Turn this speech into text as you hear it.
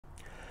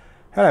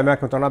Hello and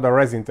welcome to another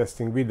resin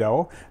testing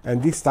video,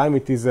 and this time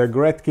it is a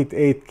Gratkit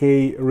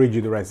 8K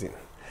rigid resin.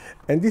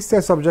 And these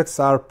test objects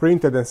are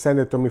printed and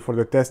sent to me for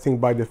the testing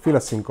by the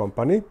Resin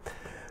company.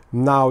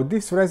 Now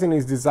this resin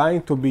is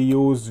designed to be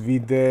used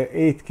with the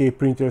 8K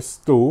printers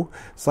too,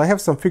 so I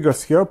have some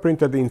figures here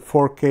printed in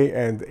 4K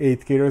and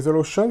 8K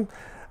resolution,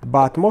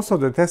 but most of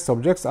the test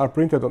objects are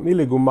printed on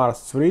Iligu Mars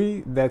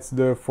 3, that's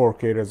the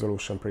 4K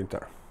resolution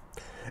printer.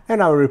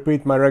 And I will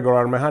repeat my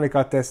regular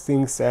mechanical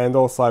testings, and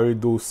also I will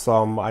do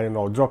some,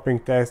 dropping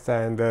tests,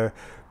 and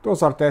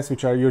those are tests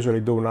which I usually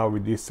do now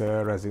with these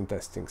resin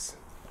testings.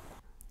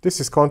 This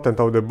is content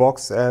of the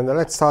box, and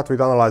let's start with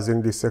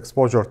analyzing these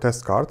exposure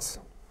test cards.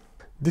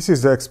 This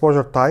is the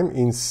exposure time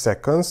in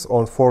seconds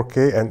on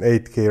 4K and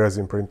 8K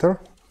resin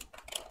printer.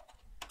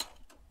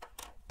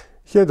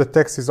 Here the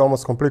text is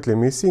almost completely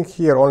missing,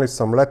 here only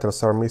some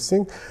letters are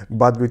missing,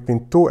 but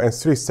between 2 and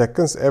 3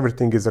 seconds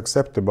everything is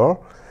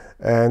acceptable.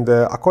 And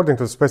according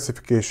to the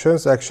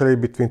specifications, actually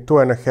between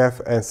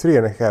 2.5 and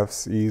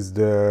 3.5 is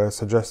the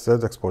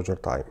suggested exposure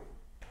time.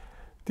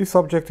 This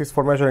object is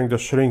for measuring the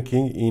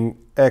shrinking in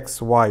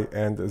X, Y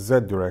and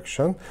Z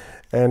direction,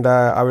 and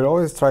I will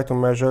always try to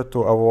measure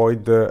to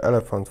avoid the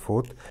elephant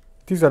foot.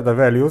 These are the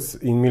values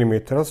in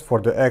millimeters for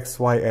the X,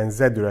 Y and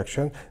Z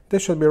direction. They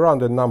should be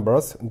rounded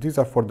numbers, these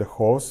are for the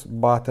holes,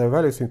 but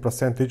values in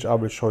percentage I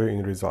will show you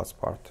in results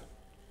part.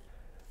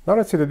 Now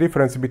let's see the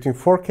difference between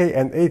 4K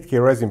and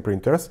 8K resin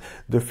printers.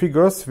 The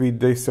figures with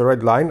this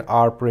red line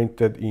are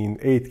printed in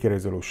 8K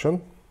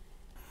resolution.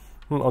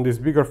 On these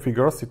bigger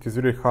figures it is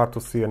really hard to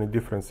see any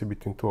difference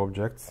between two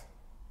objects.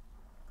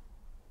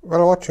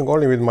 While watching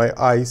only with my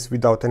eyes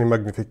without any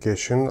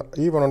magnification,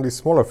 even on these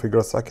smaller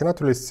figures I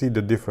cannot really see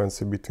the difference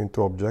between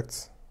two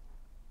objects.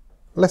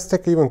 Let's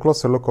take an even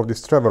closer look of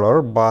this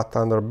traveler, but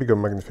under bigger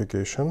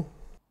magnification.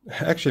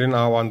 Actually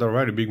now under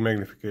very big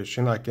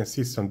magnification I can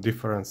see some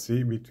difference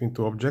between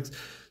two objects.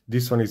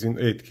 This one is in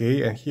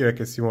 8K and here I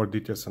can see more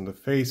details on the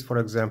face, for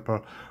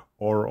example,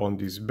 or on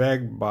this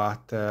bag,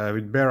 but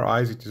with bare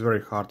eyes it is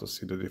very hard to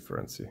see the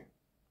difference.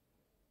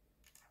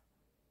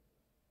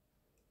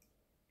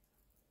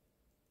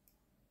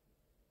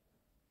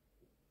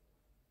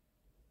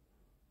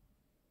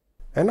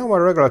 And now my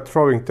regular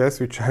throwing test,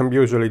 which I'm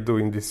usually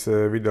doing these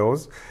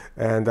videos,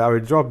 and I will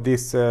drop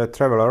this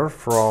traveler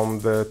from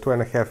the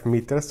 2.5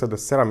 meters to the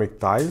ceramic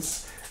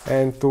tiles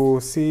and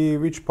to see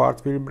which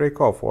part will break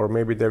off, or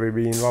maybe they will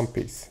be in one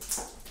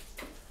piece.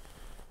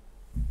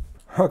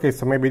 Okay,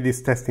 so maybe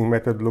this testing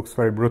method looks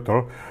very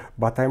brutal,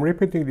 but I'm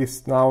repeating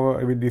this now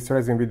with these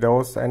resin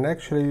videos, and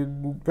actually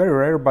very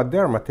rare, but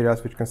there are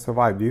materials which can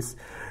survive this.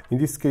 In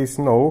this case,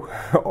 no,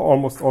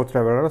 almost all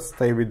travelers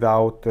stay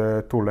without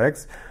two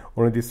legs.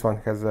 Only this one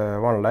has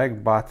one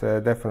leg, but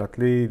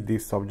definitely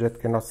this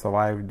object cannot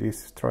survive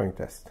this throwing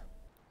test.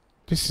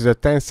 This is a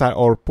tensile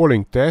or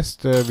pulling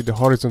test with the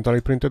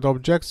horizontally printed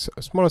objects.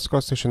 Smallest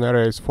cross-section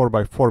area is 4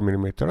 by 4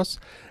 millimeters,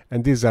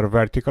 and these are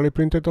vertically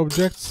printed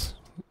objects,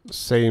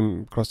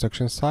 same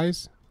cross-section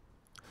size.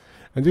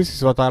 And this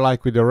is what I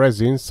like with the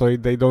resin, so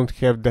they don't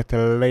have that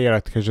layer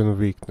adhesion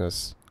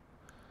weakness.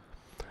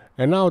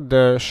 And now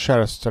the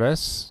shear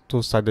stress,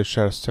 two-sided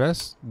shear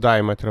stress.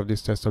 Diameter of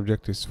this test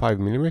object is 5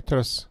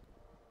 millimeters.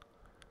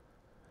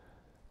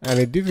 And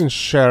it didn't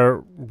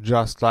shear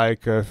just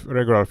like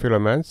regular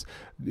filaments.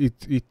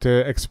 It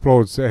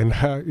explodes, and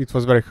it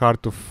was very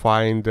hard to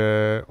find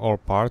all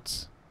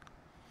parts.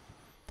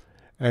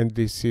 And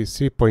this is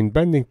 3-point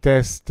bending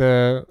test.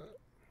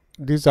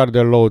 These are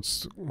the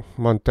loads,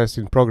 one test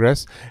in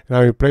progress, and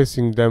I'm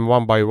placing them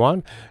one by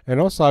one,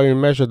 and also I will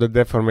measure the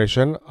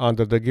deformation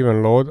under the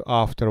given load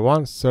after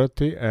 1,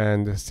 30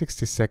 and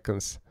 60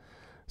 seconds.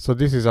 So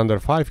this is under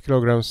 5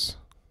 kilograms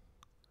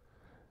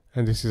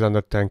and this is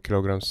under 10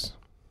 kilograms.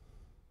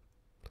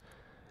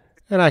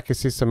 And I can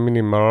see some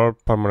minimal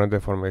permanent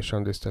deformation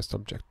on this test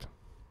object.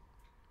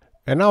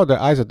 And now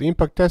the eyes at the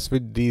impact test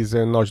with these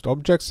notched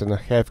objects and a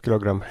half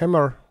kilogram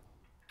hammer.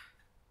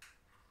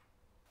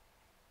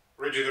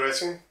 Rigid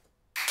resin,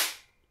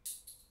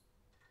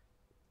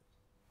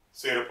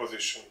 0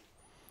 position.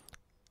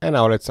 And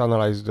now let's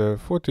analyze the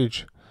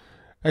footage.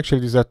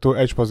 Actually these are two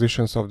edge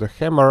positions of the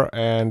hammer,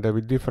 and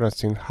with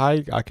difference in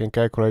height I can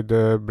calculate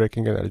the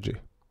breaking energy.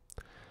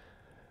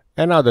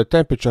 And now the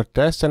temperature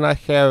test, and I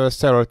have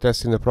several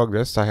tests in the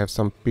progress. I have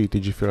some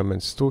PETG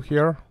filaments too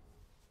here.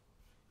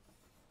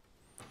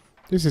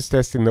 This is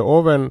test in the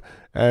oven,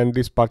 and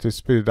this part is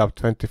speeded up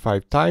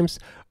 25 times.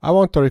 I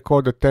want to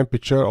record the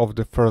temperature of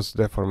the first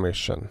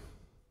deformation.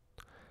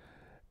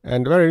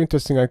 And very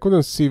interesting, I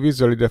couldn't see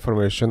visually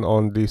deformation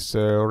on this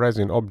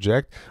resin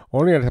object.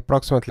 Only at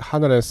approximately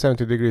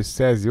 170 degrees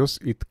Celsius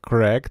it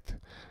cracked,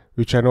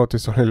 which I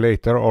noticed only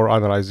later or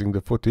analyzing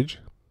the footage.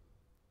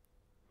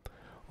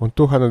 On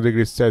 200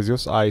 degrees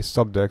Celsius I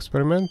stopped the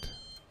experiment.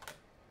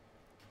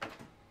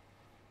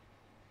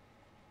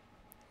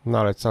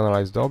 Now let's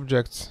analyze the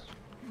objects.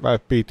 Well,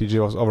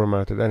 PETG was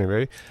overmelted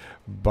anyway,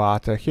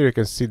 but here you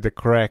can see the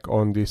crack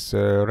on this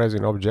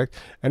resin object,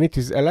 and it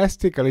is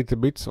elastic, a little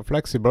bit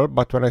flexible,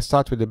 but when I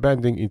start with the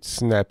bending it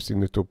snaps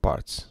into two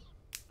parts.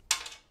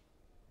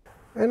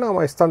 And now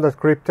my standard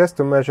creep test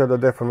to measure the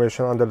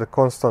deformation under the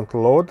constant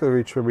load,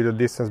 which will be the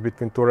distance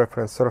between two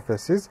reference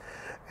surfaces.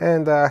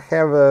 And I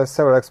have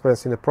several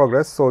experiments in the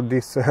progress, so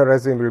this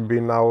resin will be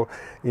now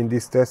in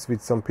this test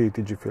with some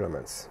PETG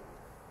filaments.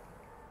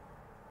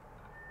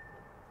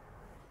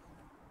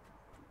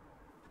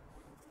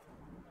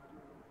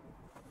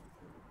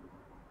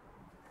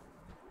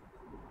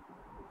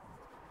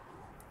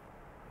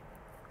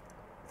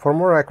 For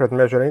more accurate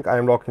measuring, I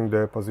am locking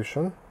the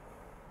position.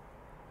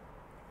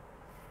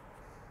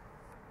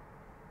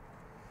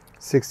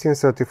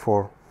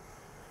 1634.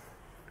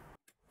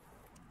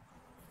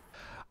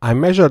 I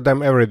measure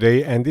them every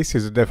day, and this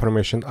is the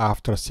deformation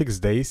after 6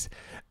 days,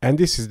 and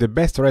this is the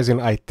best resin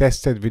I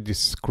tested with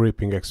this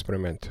creeping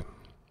experiment.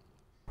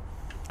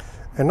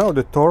 And now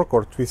the torque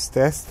or twist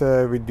test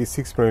with the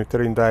 6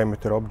 mm in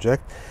diameter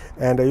object,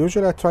 and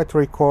usually I try to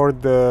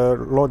record the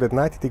load at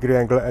 90°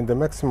 angle and the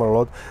maximal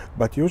load,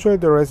 but usually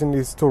the resin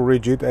is too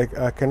rigid,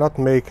 I cannot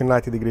make a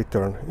 90°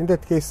 turn. In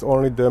that case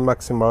only the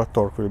maximal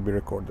torque will be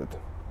recorded.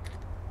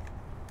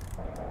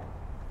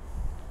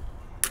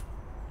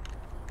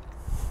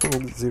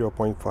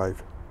 0.5.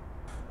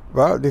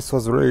 Well, this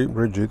was really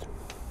rigid.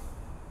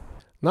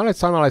 Now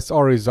let's analyze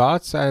our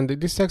results, and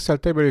this Excel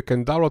table you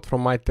can download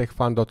from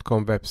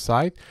mytechfun.com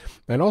website,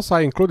 and also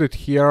I included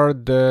here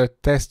the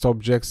test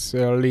objects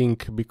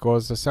link,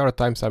 because several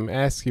times I'm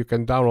asked you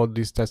can download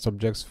these test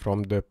objects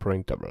from the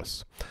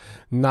printables.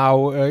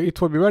 Now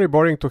it would be very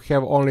boring to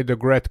have only the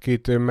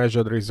Gratkit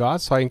measured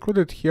results, so I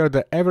included here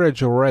the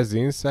average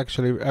resins,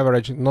 actually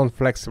average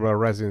non-flexible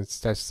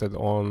resins tested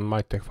on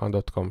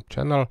mytechfun.com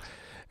channel.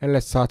 And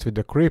let's start with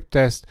the creep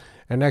test,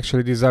 and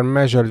actually these are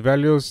measured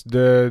values,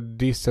 the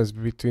distance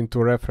between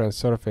two reference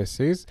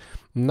surfaces.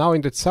 Now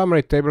in the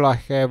summary table I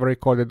have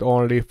recorded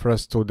only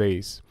first 2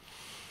 days.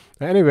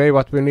 Anyway,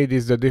 what we need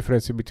is the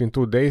difference between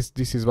 2 days.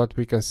 This is what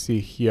we can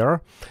see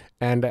here,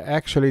 and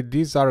actually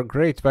these are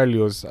great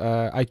values.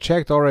 I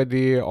checked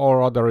already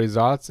all other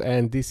results,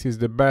 and this is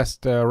the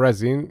best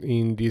resin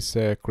in this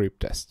creep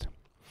test.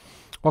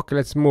 Okay,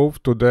 let's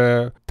move to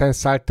the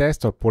tensile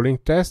test or pulling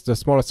test. The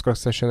smallest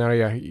cross-section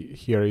area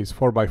here is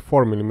 4 by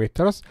 4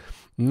 millimeters.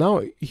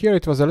 Now here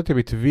it was a little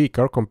bit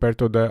weaker compared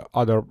to the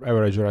other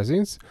average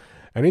resins.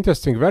 And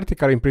interesting,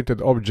 vertical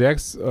imprinted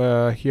objects,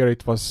 here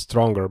it was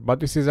stronger, but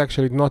this is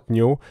actually not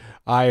new.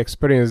 I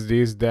experienced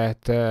this,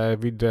 that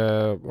with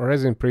the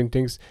resin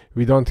printings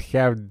we don't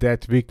have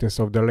that weakness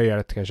of the layer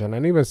adhesion,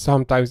 and even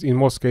sometimes in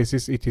most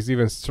cases it is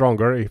even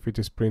stronger if it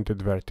is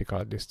printed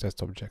vertical, this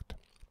test object.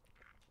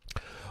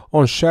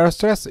 On shear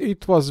stress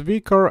it was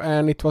weaker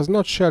and it was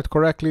not sheared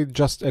correctly,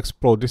 just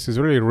explode. This is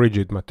really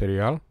rigid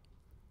material.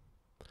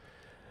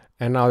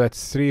 And now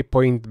that's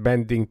 3-point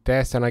bending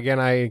test, and again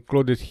I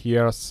included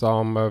here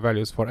some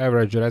values for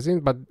average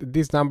resin, but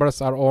these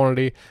numbers are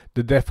only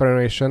the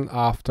deformation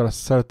after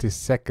 30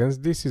 seconds.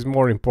 This is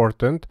more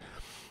important,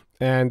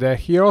 and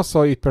here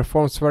also it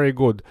performs very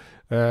good.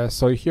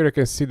 So here you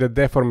can see the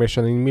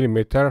deformation in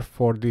millimeter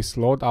for this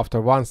load after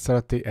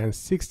 130 and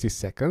 60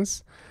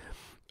 seconds.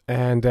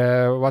 And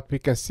what we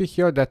can see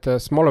here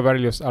that smaller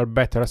values are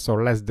better, so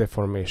less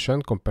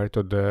deformation compared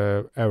to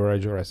the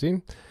average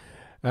resin.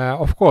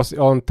 Of course,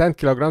 on 10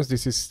 kilograms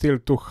this is still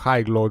too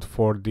high load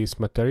for this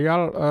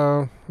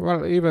material,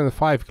 well, even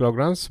 5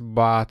 kilograms,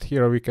 but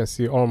here we can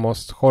see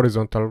almost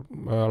horizontal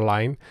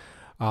line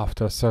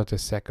after 30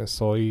 seconds,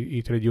 so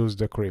it reduced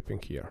the creeping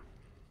here.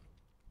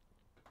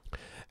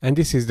 And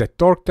this is the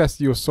torque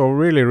test. You saw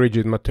really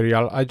rigid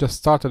material. I just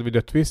started with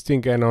the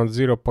twisting, and on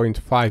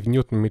 0.5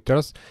 Newton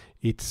meters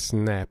it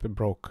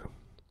broke.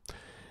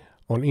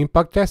 On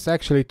impact test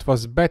actually it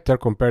was better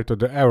compared to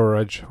the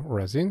average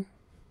resin.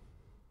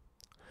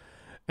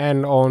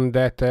 And on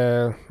that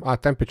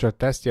temperature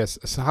test, yes,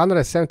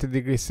 170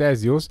 degrees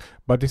Celsius,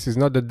 but this is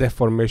not the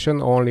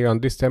deformation, only on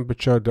this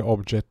temperature the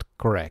object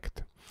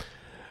correct.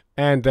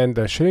 And then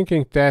the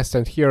shrinking test,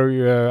 and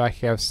here I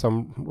have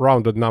some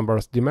rounded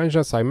numbers,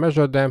 dimensions, I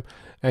measured them,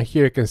 and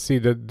here you can see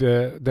the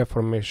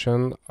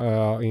deformation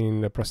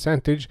in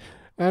percentage,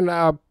 and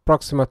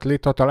approximately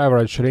total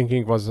average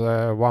shrinking was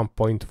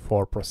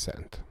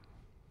 1.4%.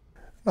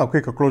 Now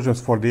quick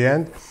conclusions for the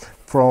end.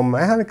 From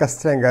mechanical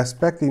strength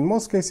aspect, in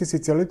most cases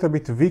it's a little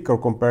bit weaker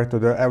compared to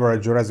the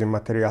average resin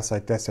materials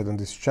I tested on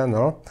this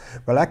channel.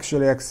 Well,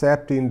 actually,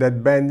 except in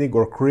that bending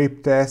or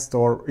creep test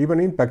or even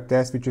impact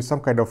test, which is some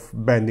kind of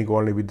bending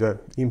only with the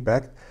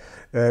impact.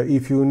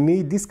 If you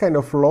need this kind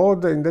of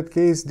load, in that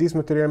case this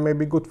material may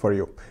be good for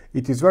you.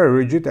 It is very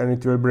rigid and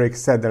it will break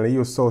suddenly.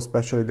 You saw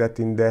especially that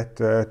in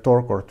that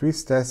torque or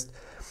twist test.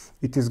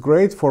 It is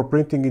great for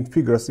printing in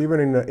figures, even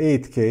in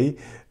 8K.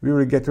 We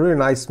will get really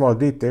nice small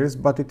details,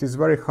 but it is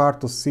very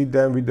hard to see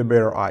them with the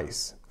bare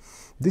eyes.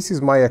 This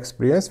is my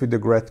experience with the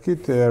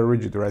Gratkit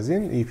rigid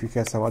resin. If you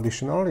have some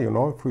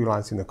additional,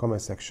 freelance in the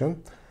comment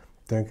section.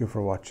 Thank you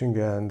for watching,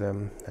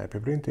 and happy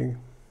printing!